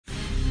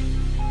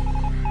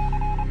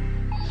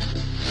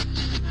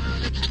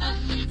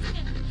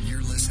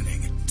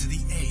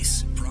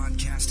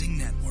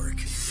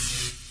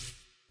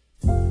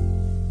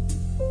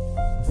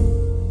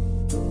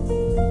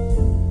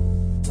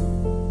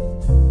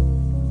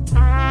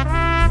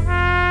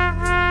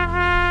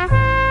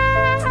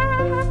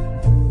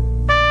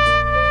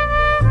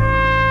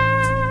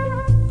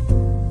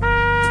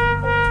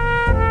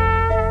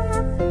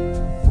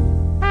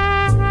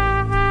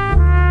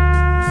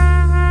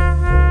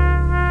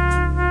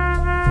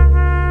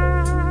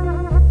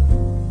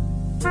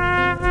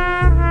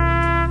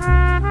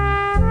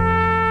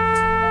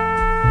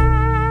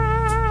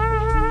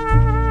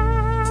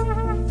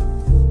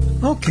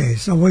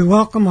So we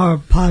welcome our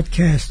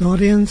podcast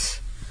audience,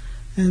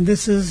 and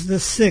this is the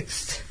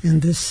 6th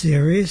in this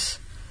series.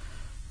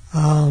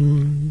 I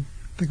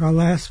think our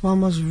last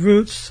one was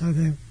Roots. I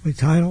think we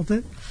titled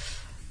it.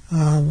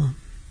 And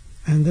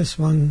this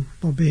one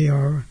will be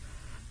our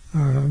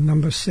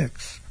number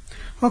 6.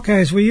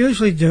 Okay, as we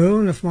usually do,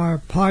 and if our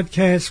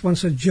podcast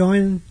wants to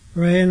join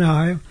Ray and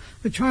I,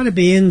 we try to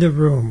be in the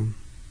room.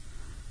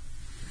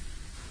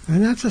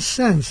 And that's a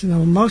sense,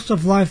 most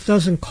of life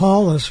doesn't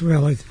call us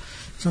really.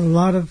 It's a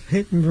lot of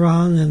hit and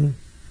run and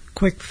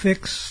quick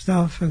fix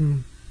stuff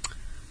and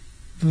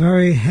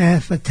very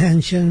half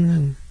attention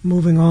and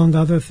moving on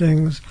to other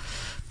things.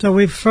 So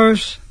we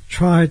first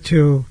try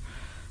to,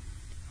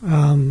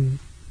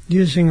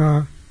 using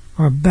our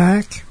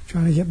back,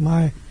 trying to get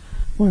we're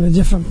in a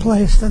different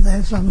place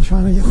today, so I'm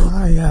trying to get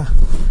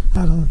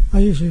I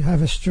usually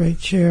have a straight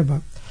chair,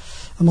 but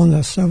I'm on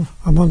the sofa.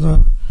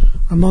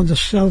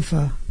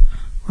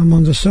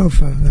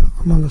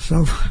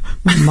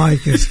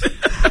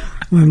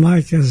 My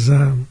mic is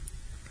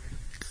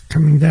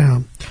coming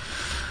down.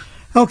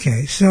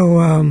 Okay, so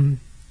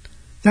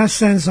that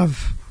sense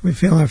of we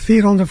feel our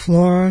feet on the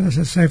floor. As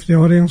I say, if the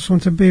audience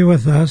wants to be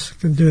with us,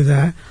 can do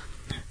that.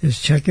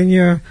 Is checking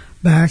your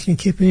back and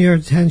keeping your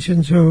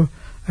attention to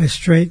a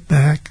straight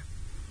back.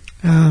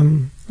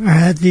 I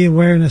had the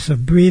awareness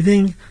of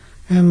breathing,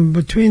 and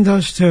between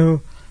those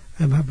two,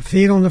 my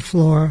feet on the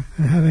floor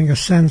and having a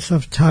sense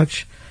of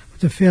touch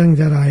with the feeling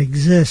that I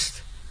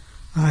exist.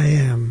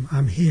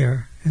 I'm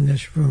here in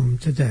this room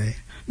today.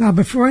 Now,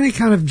 before any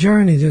kind of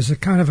journey, there's a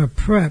kind of a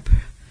prep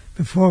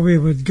before we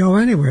would go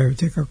anywhere. We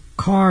take a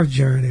car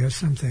journey or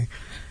something.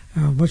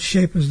 What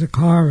shape is the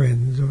car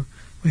in? Do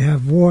we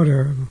have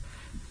water?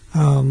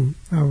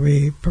 Are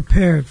we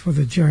prepared for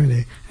the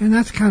journey? And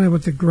that's kind of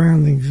what the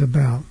grounding is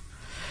about.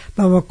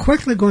 But we're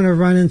quickly going to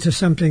run into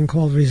something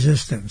called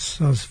resistance.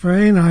 So as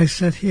Ray and I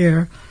sit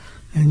here,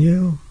 and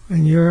you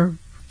and your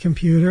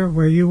computer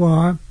where you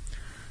are,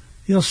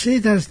 you'll see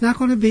that it's not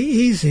going to be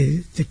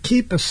easy to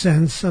keep a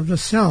sense of the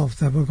self,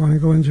 that we're going to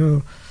go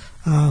into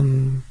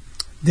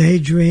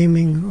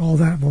daydreaming, all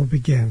that will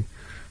begin.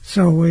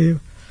 So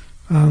we're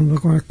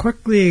going to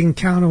quickly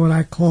encounter what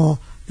I call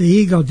the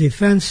ego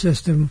defense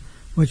system,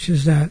 which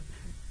is that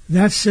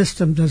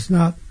system has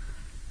a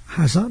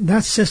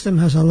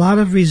lot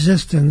of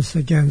resistance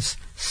against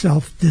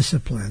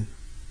self-discipline.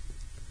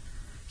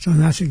 So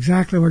that's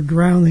exactly what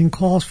grounding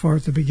calls for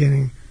at the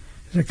beginning,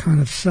 is a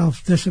kind of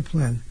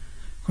self-discipline.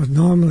 Because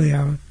normally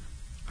I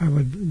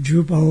would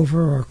droop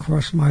over or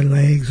cross my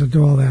legs or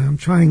do all that. I'm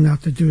trying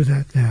not to do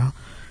that now,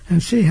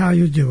 and see how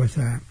you do with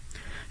that.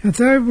 And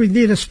third, we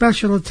need a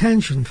special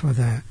attention for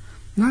that.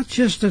 Not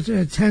just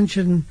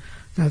attention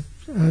that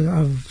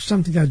of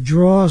something that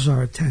draws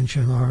our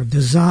attention or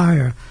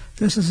desire.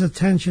 This is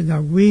attention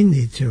that we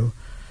need to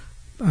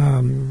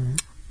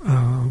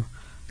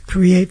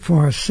create for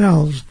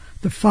ourselves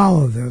to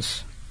follow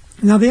this.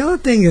 Now, the other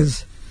thing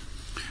is...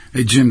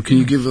 Hey, Jim, can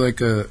you give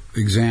like a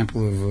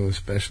example of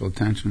special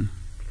attention?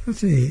 Let's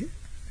see.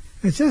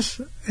 It's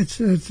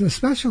a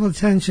special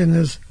attention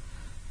is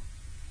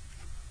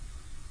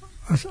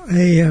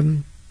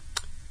a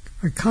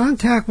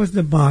contact with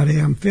the body.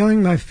 I'm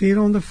feeling my feet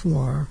on the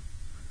floor,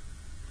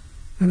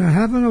 and I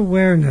have an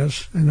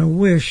awareness and a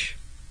wish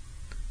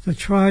to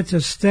try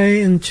to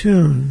stay in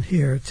tune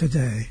here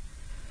today.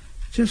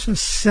 Just a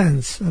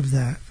sense of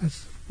that.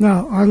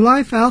 Now, our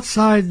life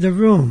outside the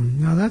room.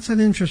 Now, that's an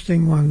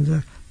interesting one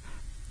to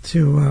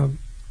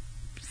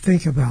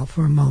think about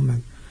for a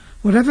moment.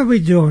 Whatever we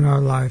do in our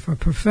life, our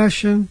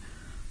profession,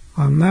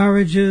 our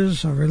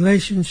marriages, our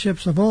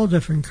relationships of all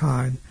different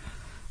kind,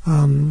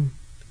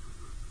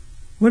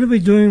 what are we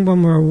doing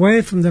when we're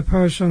away from the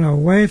person or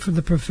away from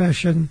the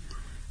profession,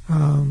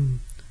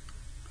 and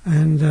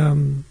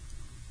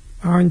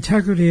our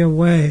integrity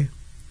away,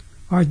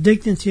 our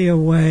dignity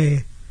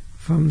away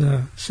from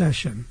the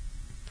session?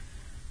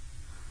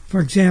 For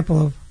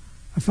example,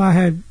 if I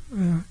had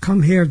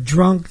come here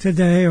drunk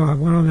today, or I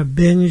went on a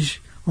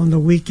binge on the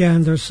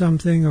weekend or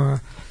something,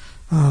 or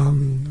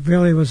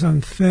really was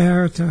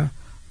unfair to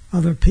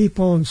other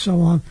people and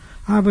so on,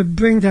 I would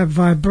bring that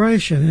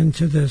vibration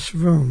into this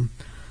room.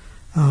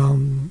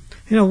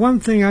 One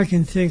thing I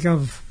can think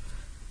of,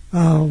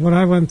 what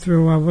I went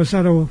through, I was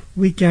at a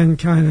weekend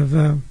kind of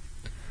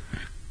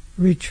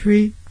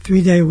retreat,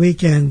 3-day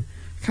weekend,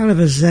 kind of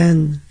a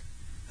Zen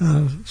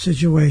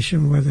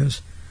situation where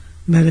there's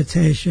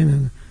meditation,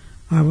 and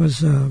I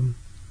was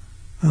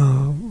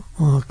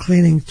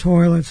cleaning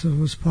toilets. It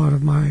was part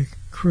of my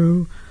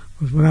crew,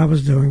 was what I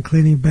was doing,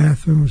 cleaning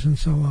bathrooms and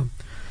so on.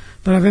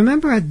 But I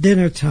remember at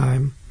dinner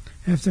time,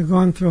 after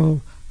going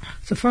through,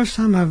 it's the first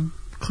time I'm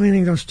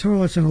cleaning those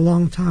toilets in a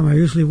long time. I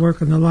usually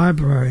work in the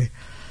library.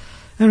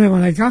 Anyway,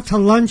 when I got to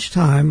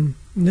lunchtime,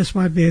 and this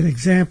might be an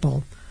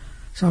example,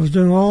 so I was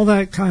doing all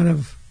that kind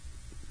of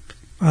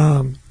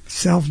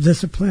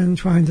self-discipline,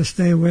 trying to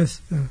stay with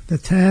the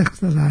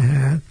tasks that I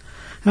had.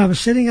 And I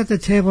was sitting at the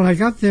table, and I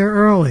got there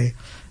early.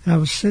 And I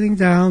was sitting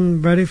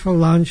down, ready for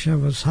lunch. I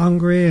was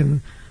hungry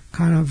and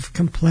kind of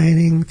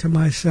complaining to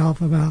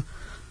myself about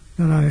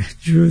that I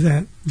drew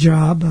that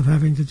job of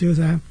having to do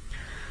that.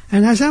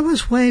 And as I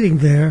was waiting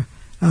there,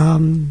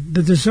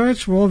 the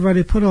desserts were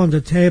already put on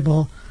the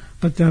table,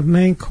 but the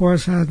main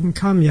course hadn't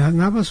come yet.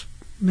 And I was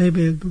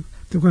maybe there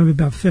were going to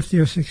be about 50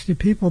 or 60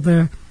 people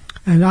there.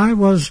 And I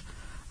was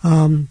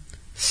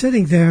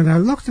sitting there, and I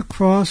looked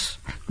across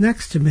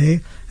next to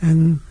me,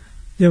 and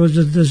there was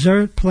a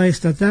dessert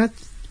placed at that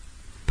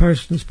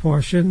person's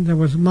portion. There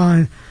was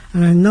mine.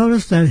 And I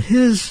noticed that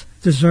his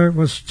dessert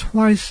was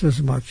twice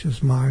as much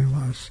as mine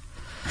was.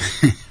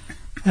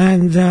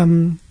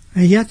 And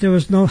yet there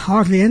was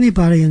hardly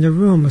anybody in the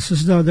room. It's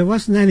as though there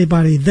wasn't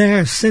anybody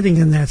there sitting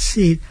in that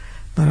seat,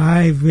 but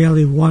I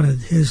really wanted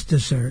his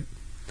dessert.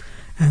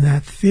 And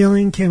that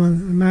feeling came,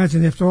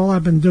 imagine, after all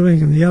I've been doing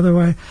in the other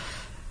way,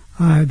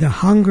 the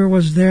hunger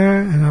was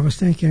there, and I was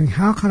thinking,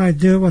 how can I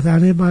do it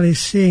without anybody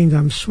seeing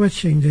them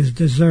switching these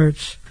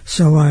desserts?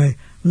 So I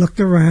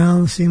looked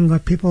around, seemed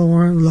like people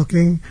weren't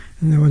looking,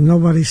 and there was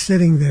nobody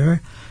sitting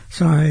there,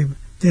 so I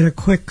did a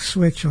quick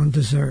switch on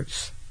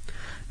desserts.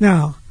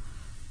 Now,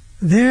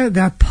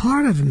 that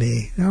part of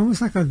me, there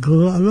was like a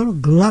little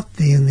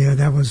gluttony in there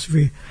that was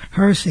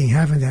rehearsing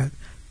having that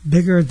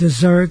bigger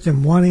dessert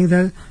and wanting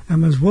that,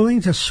 and was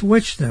willing to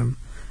switch them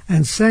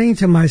and saying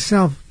to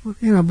myself,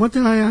 what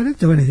did I didn't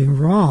do anything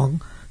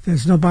wrong.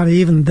 There's nobody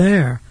even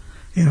there,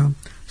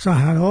 So I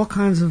had all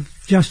kinds of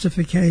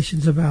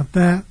justifications about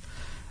that.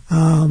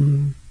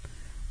 And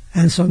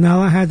so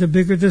now I had the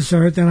bigger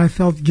dessert, and I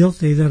felt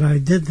guilty that I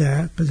did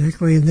that,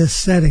 particularly in this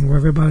setting where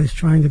everybody's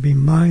trying to be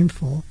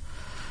mindful.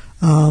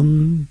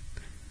 And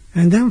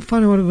then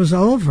finally when it was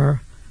over,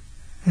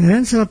 and it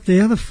ends up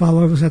the other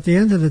fellow was at the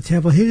end of the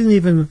table. He didn't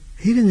even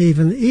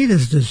eat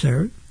his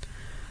dessert.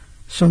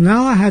 So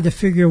now I had to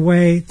figure a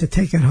way to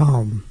take it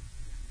home.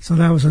 So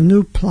that was a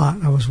new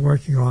plot I was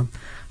working on.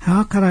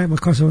 How could I,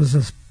 because it was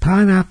this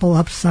pineapple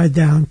upside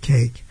down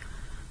cake,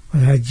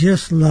 but I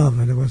just love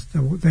it.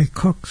 They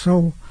cook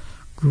so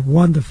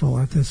wonderful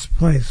at this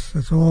place.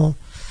 It's all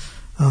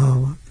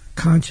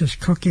conscious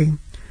cooking.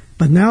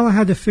 But now I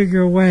had to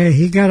figure a way.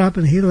 He got up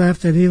and he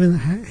left and even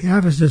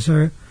have his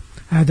dessert.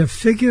 I had to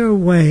figure a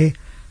way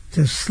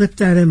to slip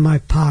that in my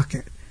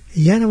pocket.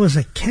 Yet it was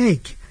a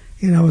cake.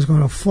 It was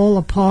going to fall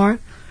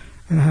apart.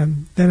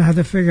 And then I had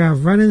to figure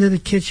out, run into the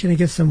kitchen and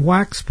get some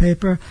wax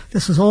paper.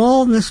 This is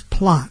all in this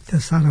plot,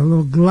 this kind of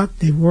little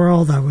gluttony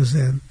world I was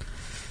in.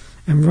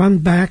 And run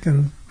back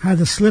and had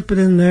to slip it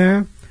in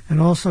there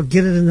and also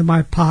get it into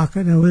my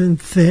pocket, and it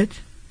didn't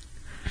fit.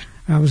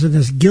 I was in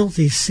this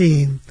guilty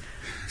scene.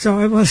 So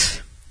it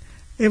was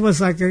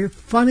like a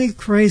funny,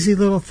 crazy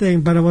little thing,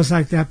 but it was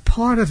like that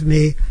part of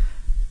me,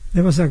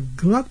 there was a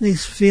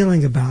gluttonous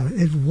feeling about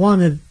it.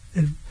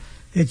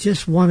 It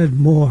just wanted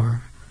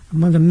more. I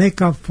wanted to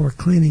make up for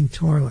cleaning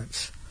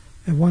toilets.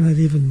 It wanted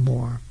even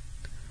more.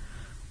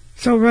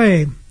 So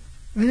Ray,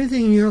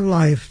 anything in your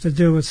life to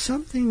do with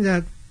something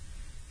that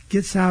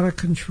gets out of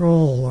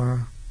control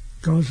or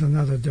goes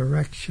another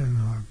direction,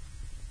 or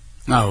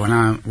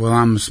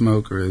I'm a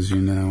smoker, as you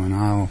know,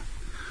 and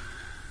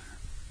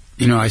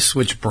I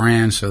switched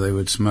brands so they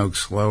would smoke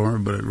slower,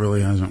 but it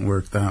really hasn't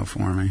worked out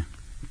for me.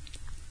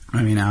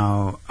 I mean,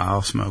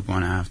 I'll smoke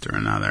one after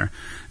another,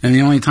 and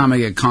the only time I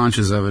get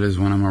conscious of it is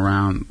when I'm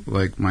around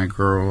like my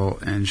girl,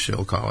 and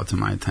she'll call it to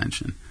my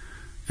attention.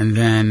 And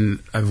then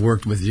I've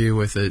worked with you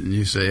with it, and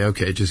you say,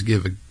 okay, just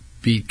give a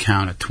beat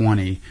count of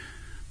 20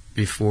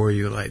 before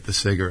you light the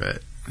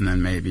cigarette, and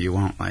then maybe you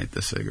won't light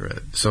the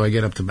cigarette. So I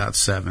get up to about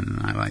 7,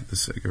 and I light the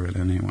cigarette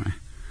anyway.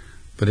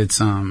 But it's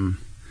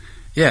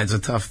it's a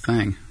tough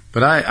thing.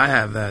 But I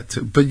have that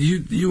too. But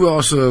you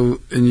also,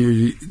 didn't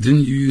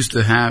you used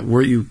to have,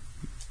 were you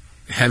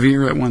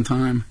heavier at one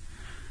time?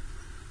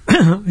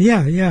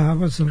 Yeah, I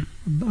was a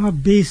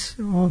beast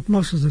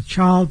most of the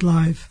child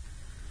life.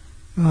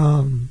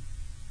 I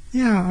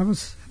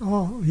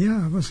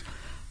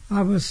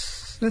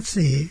was, let's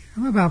see,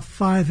 I'm about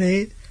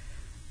 5'8",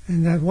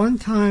 and at one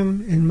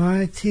time in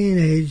my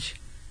teenage,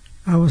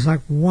 I was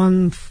like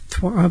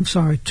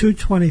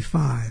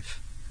 225.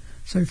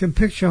 So you can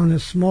picture on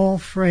this small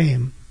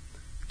frame,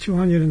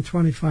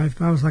 225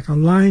 pounds, like a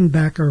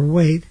linebacker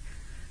weight.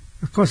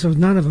 Of course,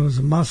 none of it was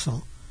a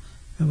muscle.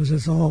 It was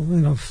just all,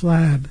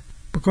 flab.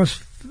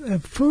 Because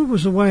food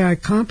was the way I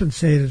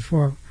compensated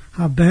for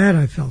how bad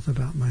I felt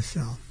about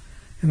myself.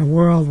 In a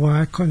world where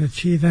I couldn't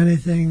achieve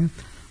anything,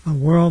 a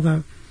world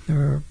that there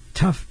were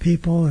tough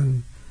people,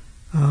 and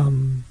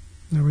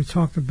we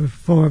talked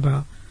before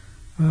about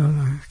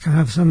I kind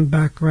of have some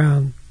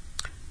background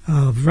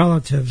of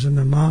relatives in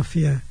the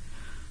mafia.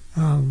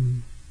 I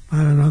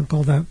had an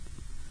uncle that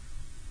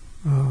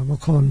we'll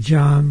call him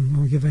John.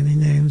 Won't give any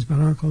names, but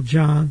Uncle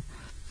John,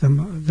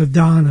 the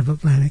Don of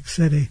Atlantic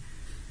City,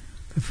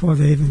 before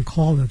they even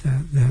called it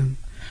that then.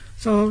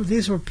 So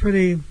these were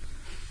pretty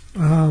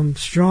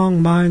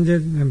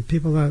strong-minded and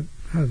people that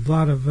had a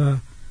lot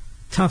of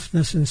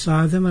toughness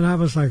inside them, and I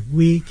was like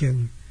weak,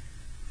 and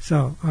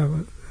so I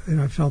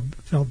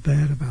felt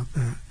bad about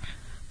that.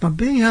 But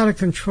being out of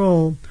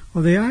control,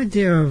 the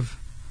idea of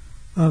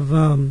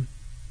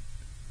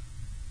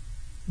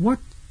what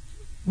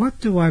what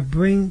do I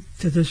bring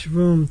to this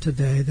room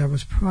today that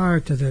was prior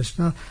to this?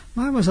 Now,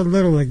 mine was a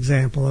little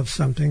example of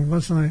something. It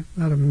wasn't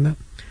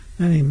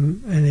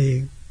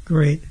any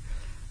great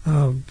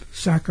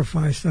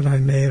sacrifice that I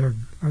made or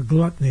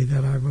gluttony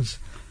that I was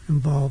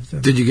involved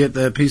in. Did you get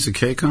that piece of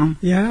cake home?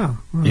 Yeah.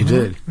 You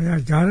did? Yeah, I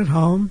got it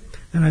home,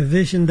 and I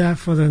visioned that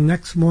for the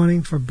next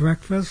morning for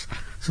breakfast.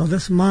 So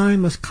this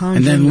mind was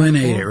conjured. And then Lynn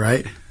ate it,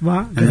 right?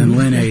 What? And then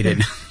Lynn ate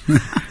it.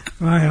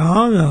 Right.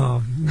 Oh,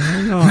 no.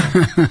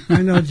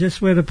 I know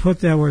just where to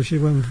put that where she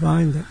wouldn't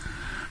find it.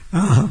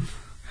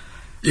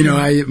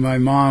 My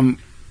mom,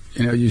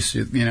 used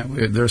to,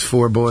 there's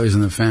 4 boys in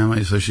the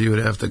family, so she would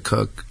have to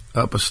cook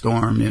up a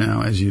storm,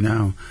 as you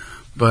know.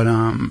 But,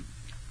 and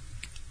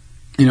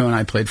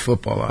I played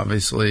football,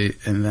 obviously,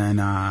 and then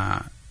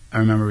I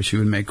remember she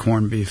would make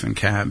corned beef and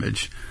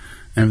cabbage.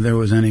 And if there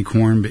was any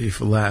corned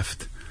beef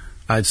left,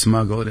 I'd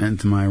smuggle it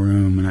into my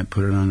room and I'd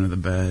put it under the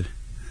bed.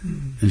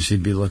 And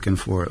she'd be looking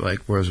for it, like,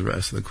 where's the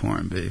rest of the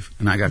corned beef?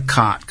 And I got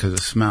caught because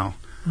of smell.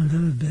 Under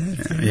the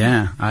bed?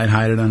 Yeah, I'd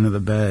hide it under the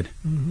bed.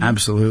 Mm-hmm.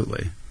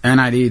 Absolutely.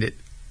 And I'd eat it.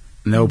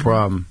 No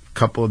problem.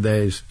 Couple of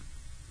days.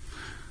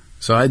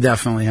 So I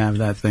definitely have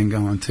that thing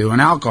going, too.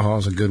 And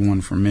alcohol's a good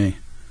one for me.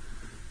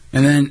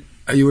 And then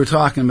you were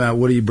talking about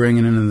what are you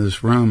bringing into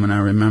this room, and I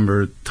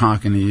remember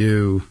talking to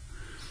you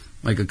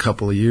like a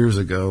couple of years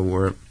ago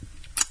where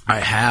I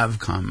have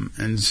come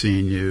and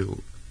seen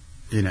you,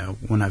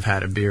 when I've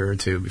had a beer or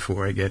two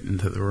before I get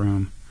into the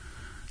room,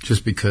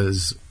 just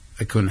because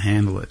I couldn't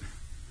handle it.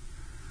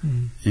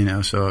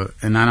 So,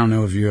 and I don't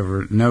know if you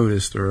ever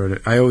noticed,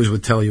 or I always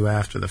would tell you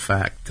after the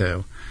fact,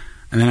 too.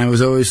 And then I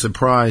was always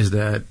surprised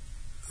at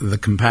the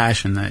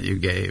compassion that you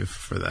gave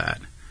for that,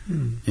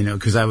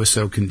 because I was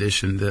so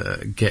conditioned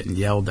to getting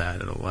yelled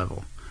at a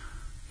level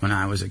when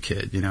I was a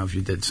kid, if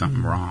you did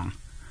something wrong.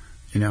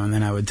 And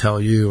then I would tell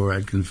you, or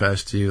I'd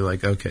confess to you,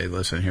 like, okay,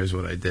 listen, here's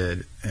what I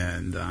did.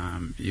 And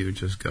you would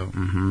just go,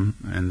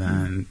 and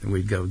then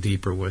we'd go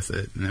deeper with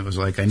it. And it was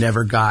like I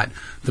never got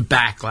the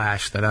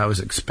backlash that I was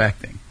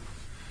expecting.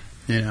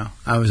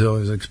 I was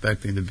always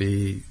expecting to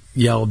be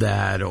yelled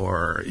at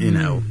or,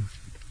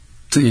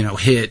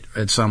 hit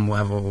at some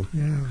level.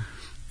 Yeah.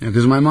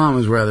 Because my mom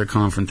was rather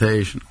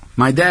confrontational.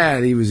 My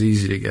dad, he was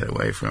easy to get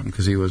away from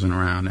because he wasn't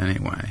around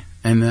anyway.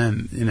 And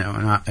then,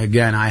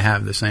 I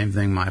have the same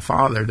thing my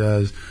father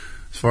does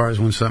as far as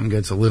when something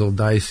gets a little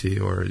dicey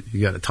or you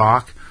got to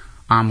talk,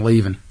 I'm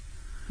leaving.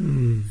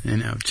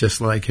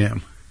 Just like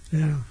him.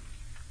 Yeah.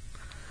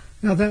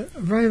 Now, that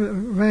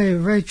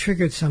Ray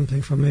triggered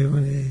something for me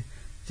when he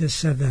just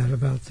said that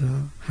about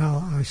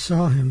how I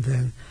saw him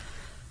then.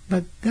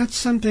 But that's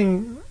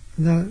something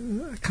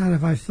that kind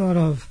of I thought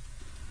of.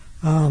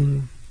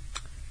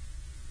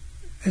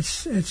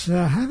 It's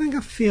having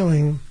a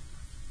feeling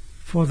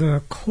for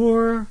the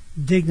core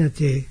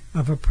dignity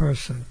of a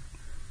person.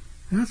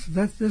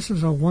 This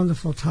is a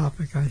wonderful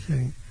topic, I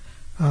think.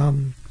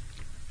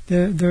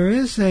 There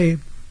is a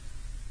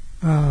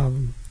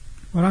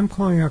what I'm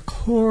calling a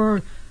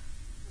core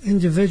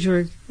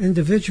individual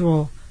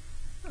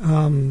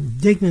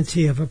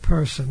dignity of a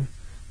person,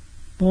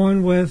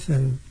 born with,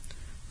 and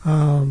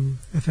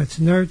if it's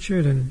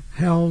nurtured and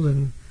held,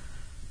 and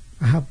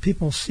how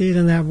people see it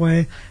in that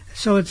way.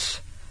 So it's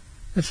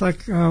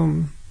like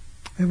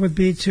it would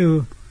be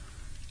to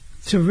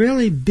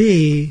really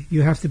be,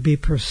 you have to be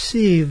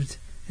perceived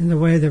in the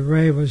way that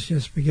Ray was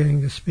just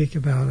beginning to speak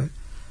about it,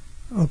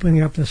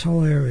 opening up this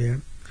whole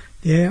area.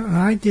 The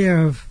idea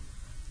of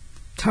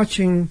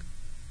touching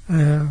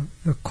the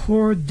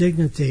core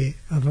dignity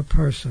of a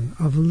person,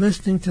 of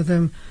listening to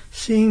them,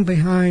 seeing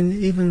behind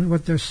even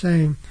what they're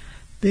saying,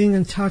 being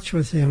in touch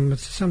with him.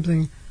 It's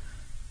something,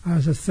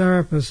 as a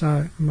therapist,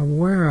 I'm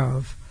aware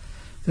of,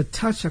 to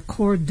touch a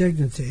core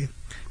dignity.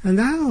 And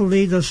that will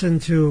lead us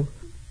into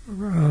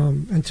a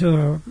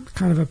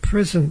kind of a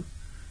prison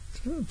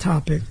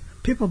topic.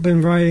 People have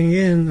been writing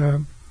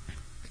in,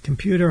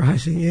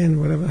 computerizing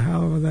in,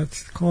 however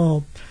that's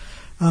called,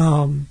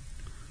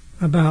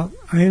 about,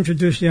 I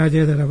introduced the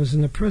idea that I was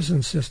in the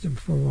prison system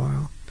for a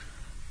while,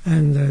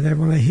 and they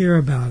want to hear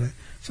about it.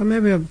 So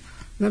maybe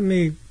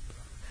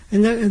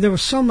and there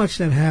was so much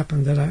that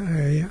happened that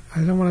I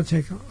don't want to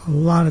take a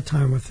lot of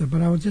time with it,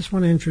 but I would just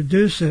want to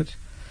introduce it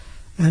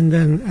and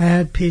then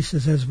add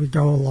pieces as we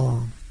go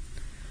along.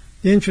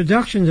 The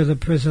introduction to the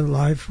prison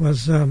life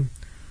was, I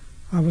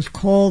was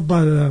called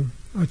by a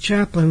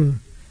chaplain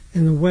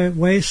in the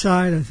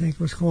Wayside, I think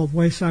it was called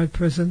Wayside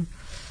Prison,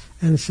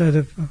 and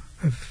said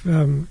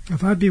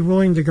if I'd be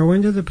willing to go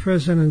into the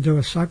prison and do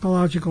a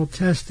psychological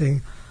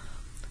testing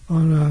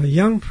on a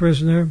young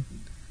prisoner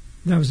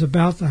that was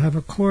about to have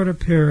a court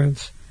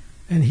appearance,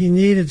 and he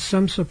needed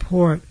some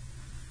support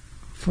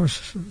for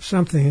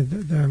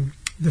something.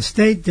 The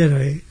state did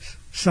a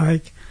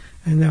psych,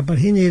 but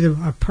he needed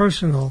a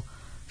personal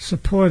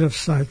supportive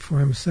psych for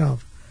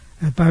himself.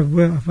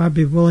 If I'd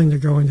be willing to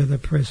go into the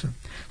prison.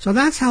 So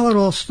that's how it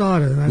all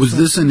started. Was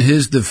this in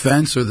his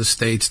defense or the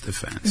state's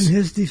defense? In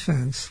his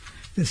defense.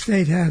 The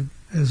state had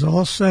is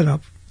all set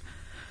up,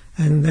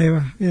 and they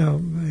were,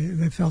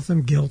 they felt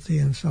them guilty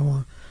and so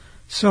on.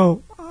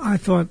 So I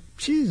thought,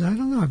 geez, I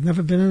don't know. I've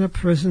never been in a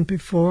prison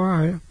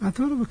before. I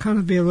thought it would kind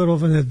of be a little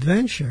of an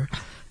adventure.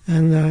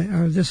 And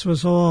this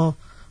was all,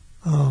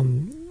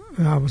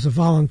 I was a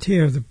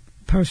volunteer. The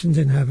person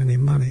didn't have any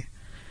money.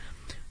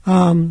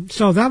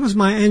 So that was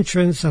my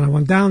entrance, and I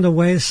went down the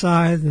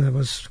wayside, and it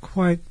was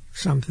quite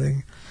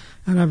something.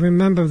 And I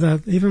remember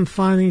that even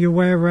finding your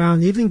way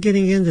around, even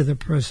getting into the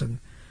prison,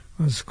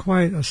 was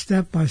quite a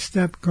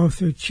step-by-step, go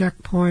through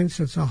checkpoints.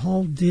 It's a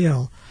whole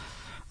deal.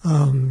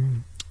 But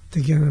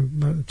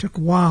it took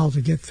a while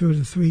to get through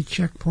the 3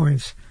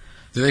 checkpoints.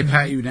 Did they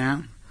pat you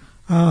down?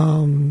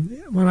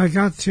 When I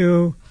got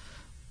to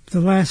the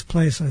last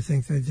place, I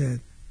think they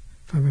did,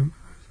 if I'm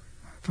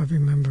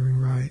remembering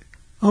right.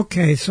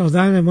 Okay, so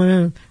then I went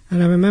in,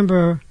 and I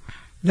remember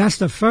that's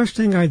the first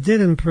thing I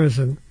did in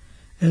prison,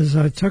 is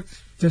I took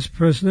this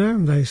prisoner,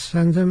 and they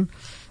sent him,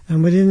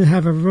 and we didn't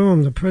have a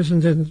room. The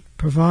prison didn't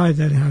provide.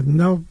 They had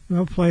no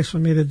place for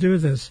me to do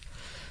this.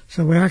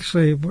 So we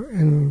actually,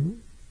 in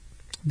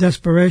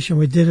desperation,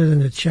 we did it in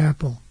the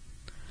chapel.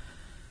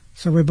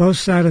 So we both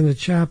sat in the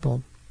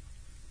chapel,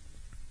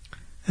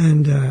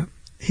 and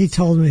he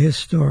told me his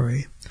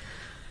story.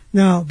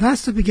 Now,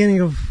 that's the beginning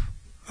of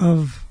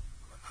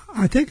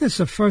I think it's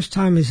the first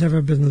time he's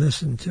ever been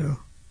listened to,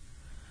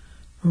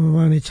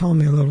 when he told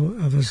me a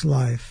little of his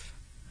life.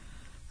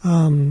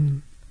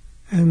 And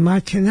my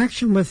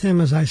connection with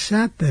him as I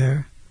sat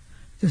there,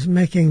 just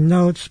making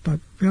notes, but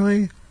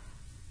really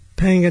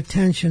paying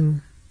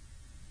attention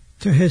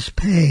to his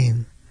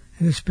pain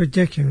and his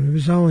predicament. He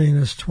was only in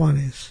his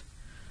 20s.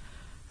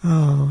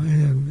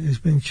 And he's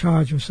being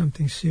charged with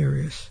something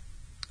serious.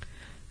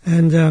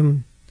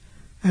 And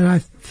I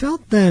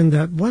felt then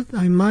that what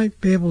I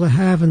might be able to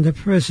have in the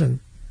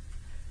prison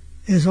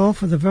is all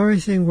for the very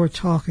thing we're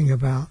talking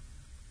about.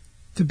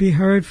 To be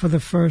heard for the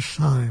first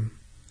time.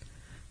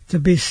 To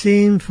be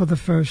seen for the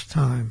first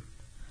time.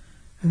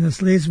 And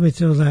this leads me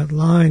to that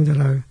line that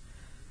I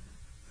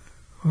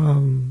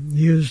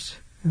used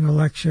in a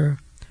lecture.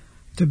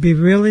 To be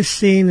really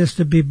seen is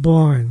to be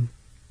born.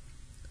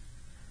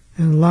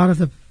 And a lot of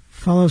the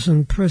fellows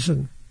in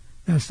prison,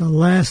 that's the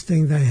last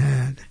thing they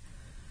had.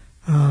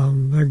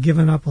 They're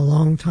given up a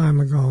long time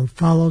ago and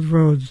followed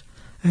roads,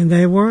 and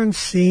they weren't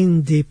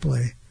seen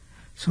deeply.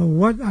 So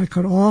what I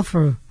could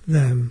offer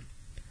them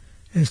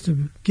is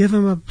to give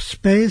them a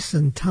space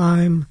and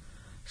time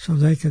so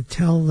they could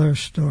tell their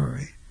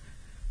story.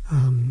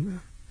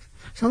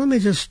 So let me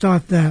just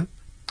start that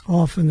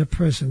off in the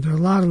prison. There are a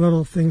lot of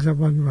little things that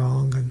went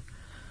wrong, and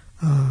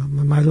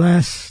my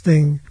last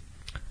thing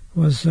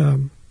was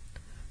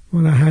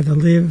when I had to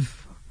leave.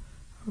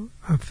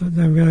 I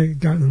then really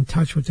got in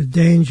touch with the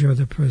danger of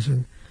the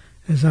prison,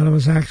 is that I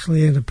was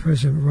actually in a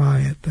prison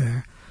riot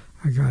there.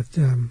 I got,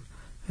 and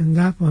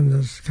that one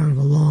is kind of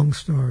a long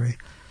story.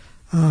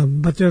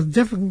 But there are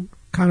different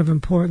kind of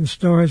important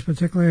stories,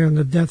 particularly on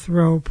the death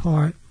row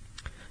part,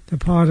 the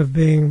part of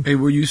being... Hey,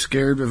 were you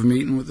scared of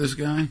meeting with this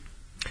guy?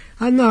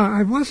 No,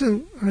 I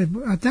wasn't.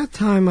 At that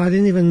time, I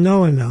didn't even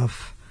know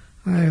enough.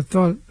 I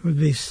thought it would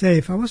be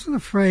safe. I wasn't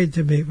afraid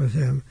to meet with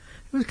him.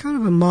 He was kind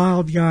of a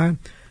mild guy.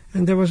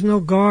 And there was no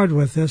guard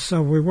with us,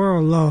 so we were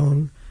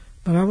alone.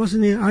 But I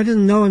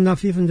didn't know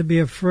enough even to be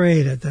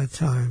afraid at that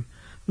time.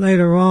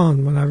 Later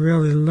on, when I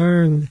really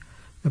learned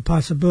the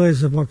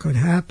possibilities of what could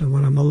happen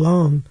when I'm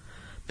alone,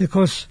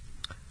 because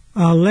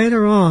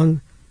later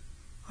on,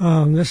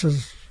 this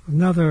is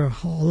a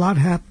whole lot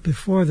happened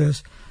before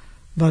this,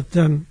 but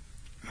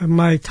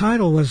my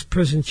title was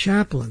prison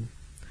chaplain,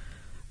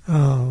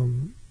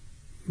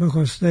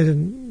 because they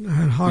didn't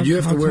had hard. Did you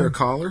have to wear a time.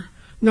 collar?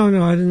 No,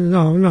 I didn't.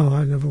 No,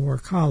 I never wore a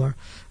collar.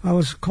 I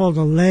was called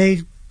a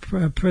lay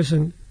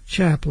prison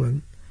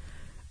chaplain,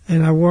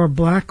 and I wore a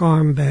black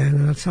armband,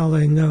 and that's how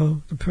they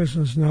know, the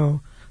prisoners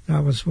know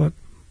that was what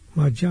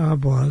my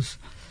job was.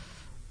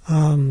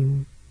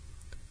 And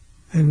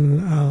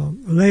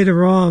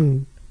later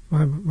on,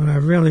 when I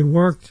really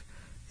worked,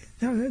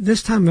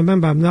 this time,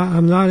 remember, I'm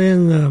not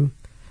in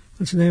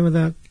what's the name of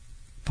that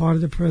part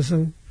of the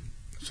prison?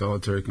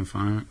 Solitary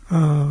confinement?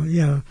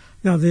 Yeah.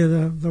 No,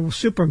 the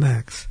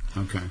Supermax.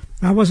 Okay.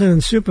 I wasn't in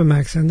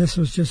Supermax, and this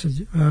was just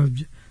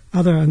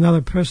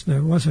another person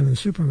that wasn't in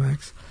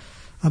Supermax.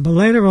 But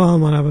later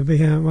on, when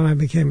I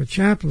became a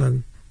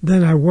chaplain,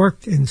 then I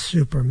worked in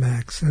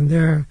Supermax, and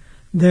there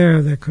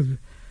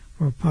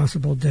were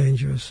possible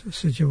dangerous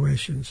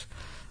situations.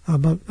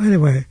 But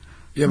anyway.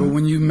 Yeah, but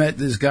when you met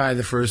this guy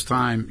the first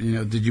time,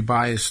 did you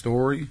buy his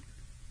story?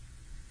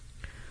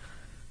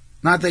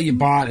 Not that you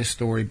bought his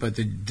story, but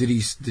did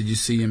you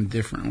see him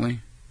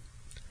differently?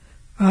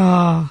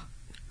 Yeah,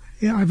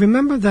 I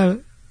remember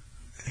that.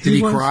 Did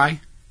he cry?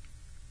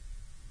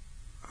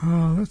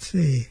 Let's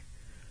see.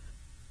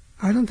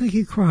 I don't think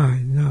he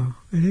cried. No,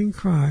 he didn't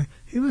cry.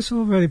 He was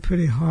already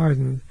pretty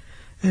hardened,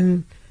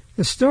 and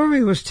the story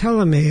he was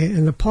telling me,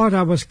 and the part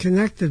I was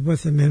connected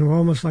with him in, were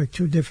almost like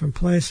two different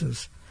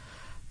places.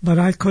 But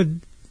I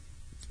could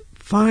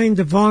find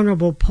the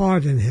vulnerable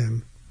part in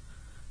him,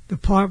 the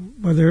part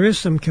where there is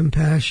some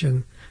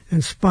compassion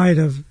in spite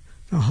of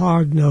the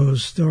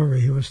hard-nosed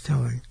story he was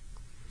telling.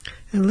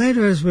 And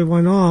later, as we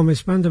went on, we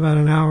spent about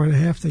an hour and a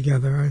half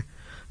together. I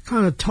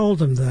kind of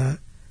told him that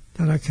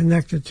I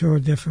connected to a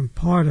different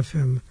part of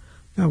him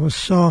that was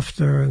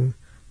softer and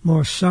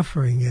more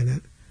suffering in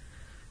it.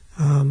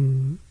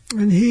 And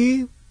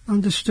he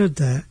understood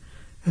that.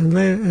 And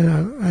later,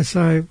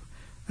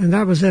 and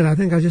that was it. I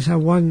think I just had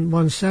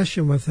one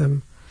session with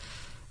him,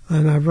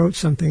 and I wrote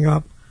something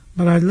up.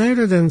 But I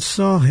later then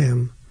saw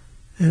him,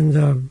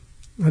 and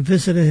I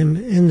visited him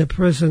in the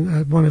prison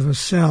at one of his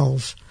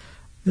cells.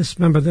 This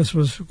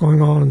was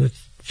going on in the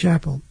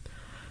chapel.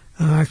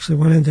 I actually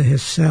went into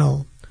his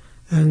cell,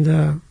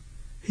 and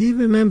he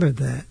remembered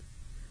that.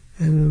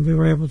 And we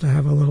were able to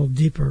have a little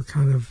deeper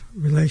kind of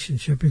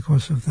relationship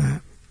because of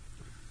that.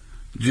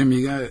 Jim,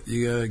 you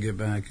gotta get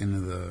back into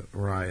the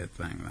riot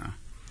thing, though.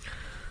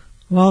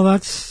 Well,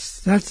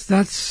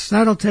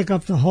 that'll take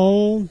up the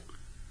whole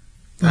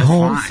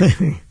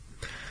thing.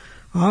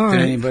 All right.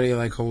 Did anybody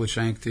hold a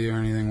shank to you or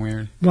anything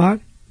weird? What?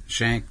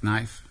 Shank,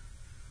 knife.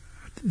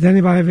 Did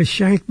anybody ever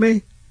shank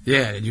me?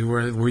 Yeah.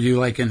 Were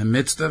you in the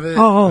midst of it?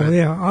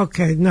 Yeah.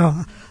 Okay.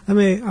 No.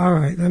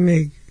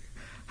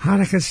 How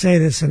I could say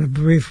this in a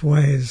brief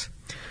ways.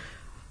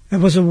 It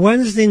was a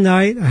Wednesday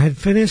night. I had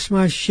finished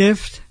my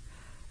shift,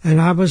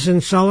 and I was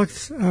in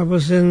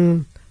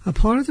a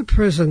part of the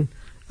prison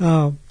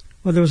where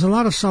there was a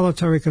lot of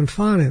solitary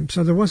confinement,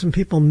 so there wasn't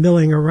people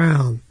milling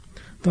around.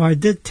 Though I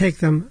did take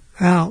them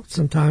out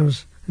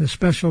sometimes in a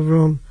special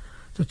room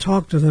to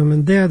talk to them,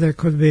 and there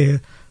could be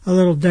a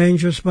little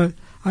dangerous, but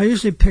I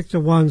usually pick the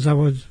ones I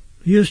was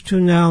used to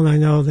now, and I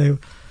know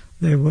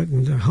they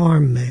wouldn't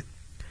harm me.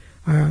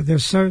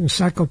 There's certain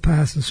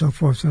psychopaths and so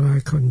forth that I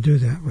couldn't do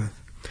that with.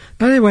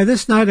 But anyway,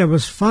 this night I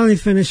was finally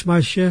finished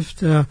my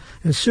shift in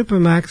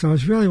Supermax. I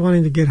was really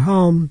wanting to get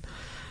home,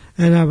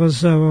 and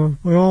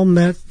we all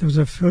met. There was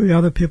a few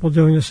other people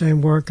doing the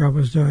same work I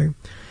was doing.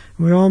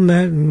 We all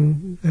met,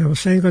 and they were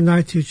saying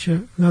goodnight to each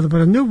other.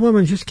 But a new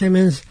woman just came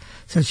in and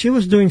said she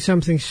was doing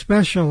something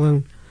special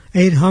in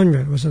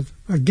 800. It was a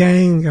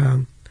gang,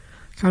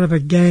 kind of a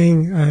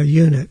gang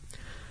unit.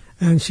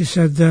 And she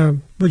said,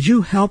 would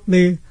you help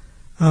me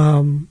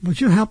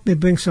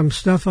bring some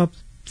stuff up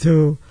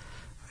to...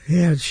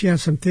 She had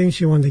some things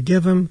she wanted to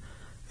give him,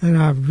 and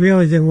I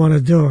really didn't want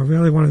to do it. I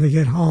really wanted to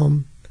get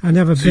home. I'd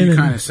never been in... So you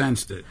kind of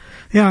sensed it.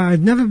 Yeah,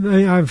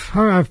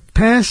 I've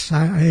passed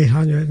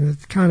 800, and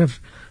it kind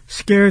of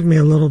scared me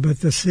a little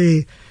bit to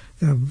see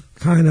the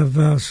kind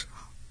of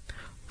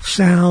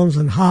sounds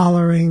and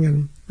hollering,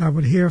 and I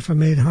would hear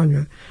from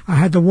 800. I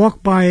had to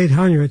walk by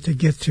 800 to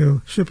get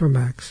to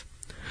Supermax.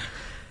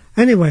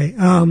 Anyway,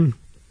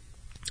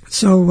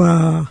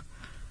 so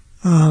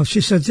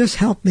she said, just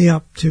help me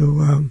up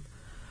to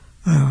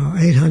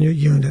 800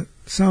 unit.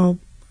 So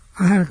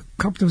there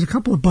was a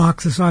couple of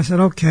boxes, so I said,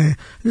 okay,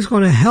 I'm just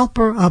going to help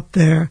her up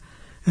there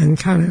and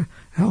kind of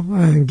help her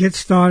and get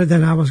started.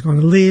 Then I was going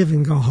to leave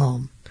and go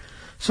home.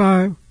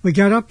 So we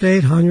got up to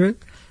 800,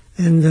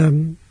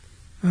 and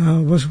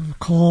was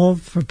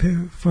called for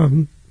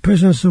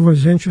prisoners who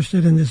was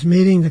interested in this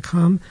meeting to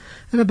come.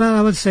 And about,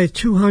 I would say,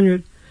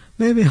 200,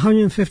 maybe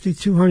 150,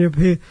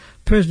 200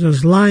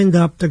 prisoners lined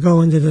up to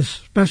go into this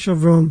special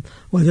room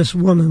where this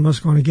woman was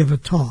going to give a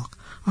talk.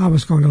 I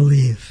was going to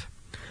leave.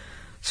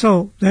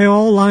 So they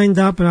all lined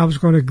up, and I was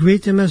going to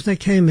greet them as they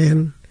came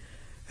in.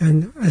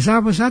 And as I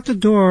was at the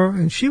door,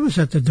 and she was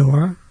at the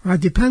door, I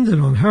depended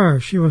on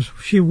her. She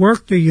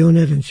worked the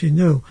unit, and she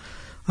knew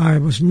I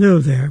was new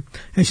there.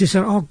 And she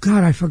said, oh,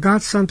 God, I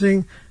forgot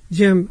something.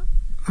 Jim,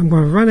 I'm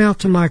going to run out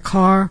to my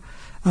car.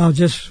 I'll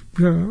just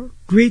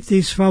greet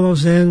these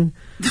fellows in.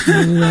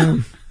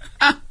 And,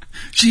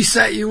 she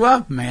set you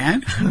up,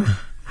 man.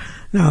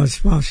 No,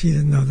 she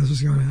didn't know this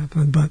was going to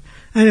happen. But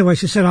anyway,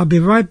 she said, I'll be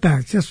right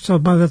back. Just so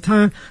by the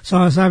time,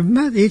 so as I've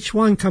met each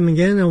one coming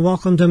in and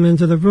welcomed them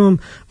into the room,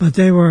 but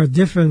they were a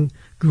different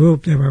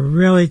group. They were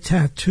really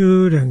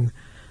tattooed, and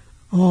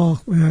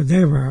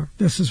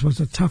this was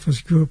the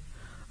toughest group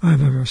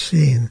I've ever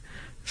seen.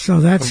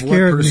 So that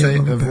scared me a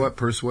little bit. Of what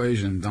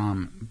persuasion,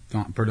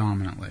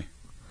 predominantly?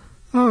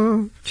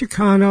 Oh,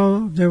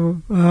 Chicano. There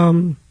were,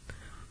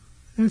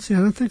 let's see,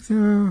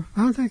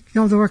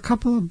 there were a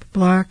couple of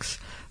blacks.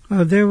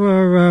 There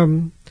were,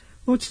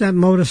 what's that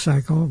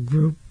motorcycle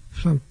group?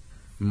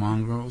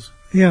 Mongrels?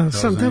 Yeah,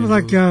 they were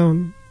like,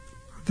 a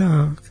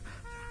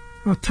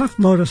tough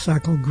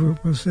motorcycle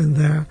group was in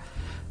there.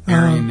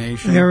 Aryan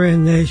Nation?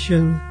 Aryan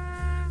Nation.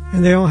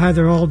 And they all had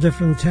their all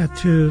different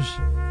tattoos.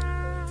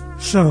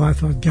 So I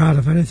thought, God,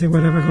 if anything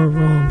would ever go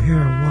wrong here,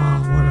 wow,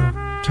 what a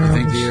terrible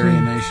scene. You think the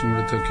Aryan Nation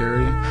would have took care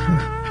of you?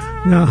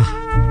 No.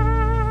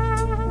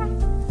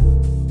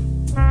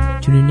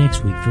 Tune in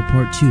next week for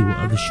part 2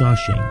 of the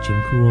Shawshank,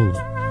 Jim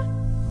Carolla.